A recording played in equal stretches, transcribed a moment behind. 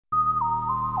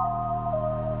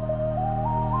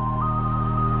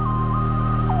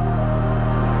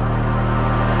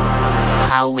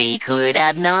how we could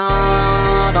have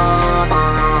known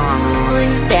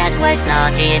that was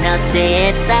not in a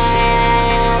system.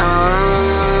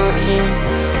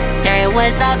 There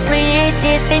was a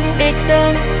pre-existing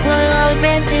victim who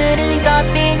meant to do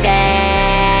nothing else.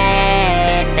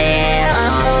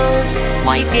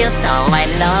 Why feel so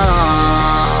alone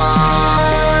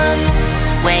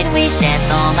when we share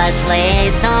so much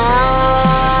wisdom?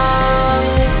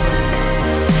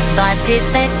 But is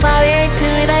that fire to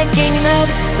the kingdom,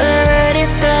 burn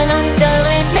it down until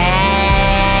it melts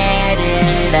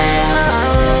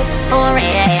for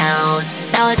else.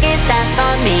 Now it's that's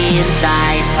on me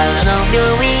inside. How long do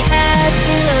we have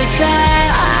to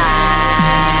try?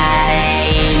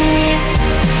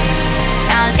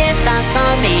 Now it's that's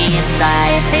on me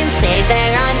inside, and stay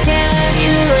there until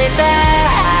you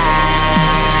die.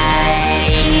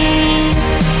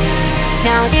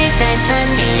 Now this has on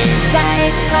me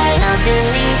inside. How long do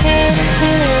we have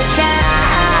to try?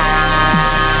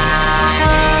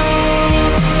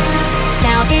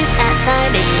 Now this has on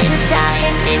me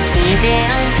inside. It's easy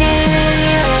until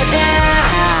you die.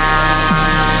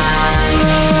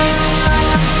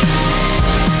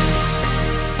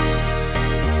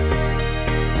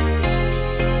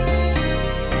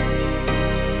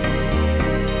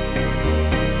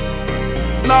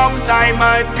 Long time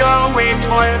ago it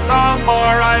was all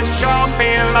for a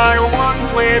shopping I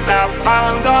once with a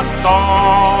pound of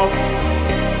salt.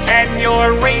 Can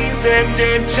your reason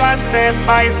to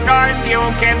justify scars you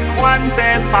can't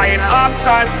quantify up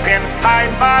us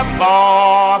inside the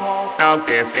vault? Now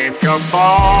this is your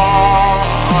fault.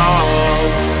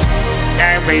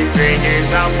 Everything is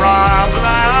a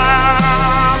problem.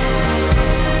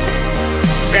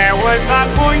 There was a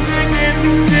poison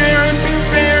in there and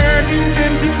disparities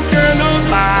in eternal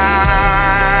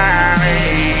light.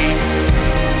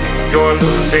 You're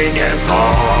losing it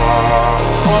all.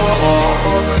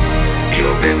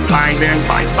 You've been blinded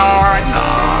by stardom.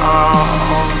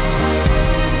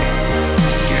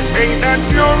 You say that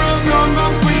you're alone,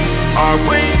 but we are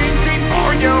waiting for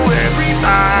you every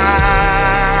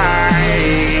night.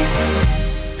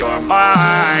 You're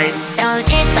mine. Don't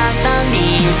get lost on the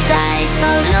inside.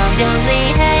 How long do we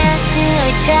have to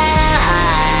try?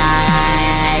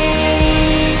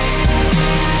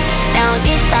 Don't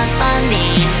get lost on the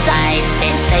inside.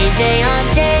 It stays there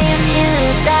until you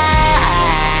die.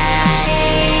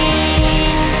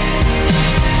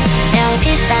 Don't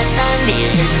get lost on the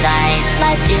inside.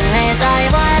 But you and I